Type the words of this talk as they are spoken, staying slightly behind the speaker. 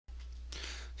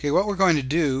Okay, what we're going to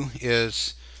do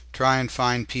is try and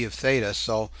find p of theta.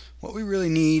 So what we really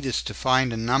need is to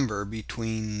find a number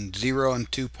between 0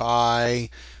 and 2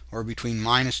 pi, or between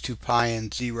minus 2 pi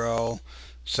and 0,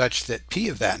 such that p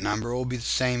of that number will be the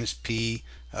same as p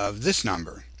of this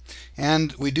number.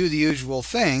 And we do the usual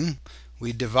thing.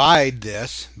 We divide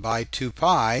this by 2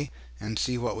 pi and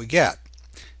see what we get.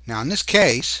 Now in this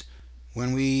case,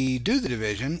 when we do the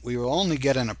division, we will only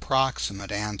get an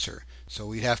approximate answer. So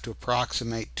we'd have to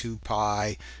approximate 2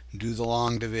 pi, do the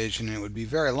long division, and it would be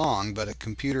very long, but a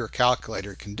computer or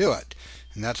calculator can do it.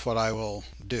 And that's what I will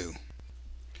do.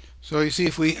 So you see,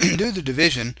 if we do the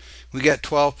division, we get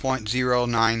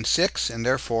 12.096, and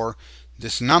therefore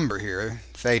this number here,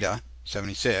 theta,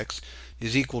 76,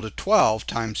 is equal to 12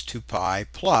 times 2 pi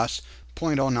plus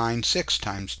 0.096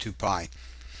 times 2 pi.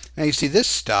 Now you see, this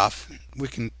stuff we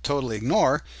can totally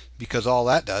ignore, because all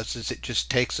that does is it just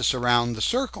takes us around the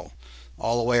circle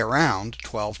all the way around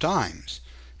 12 times.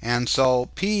 And so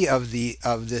p of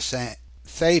this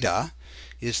theta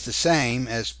is the same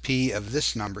as p of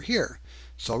this number here.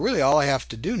 So really all I have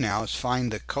to do now is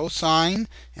find the cosine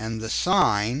and the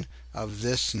sine of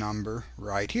this number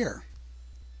right here.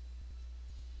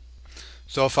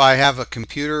 So if I have a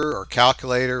computer or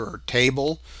calculator or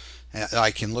table, I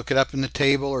can look it up in the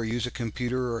table or use a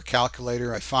computer or a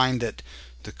calculator. I find that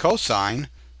the cosine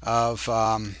of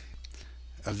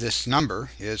this number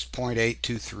is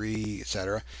 0.823,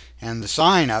 etc., and the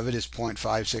sine of it is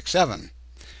 0.567.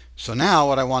 So now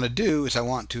what I want to do is I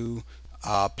want to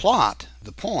plot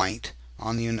the point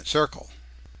on the unit circle.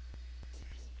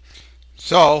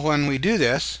 So when we do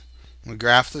this, we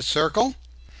graph the circle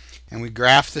and we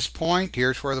graph this point.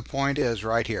 Here's where the point is,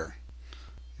 right here.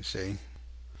 You see,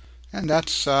 and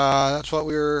that's what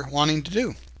we were wanting to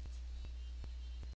do.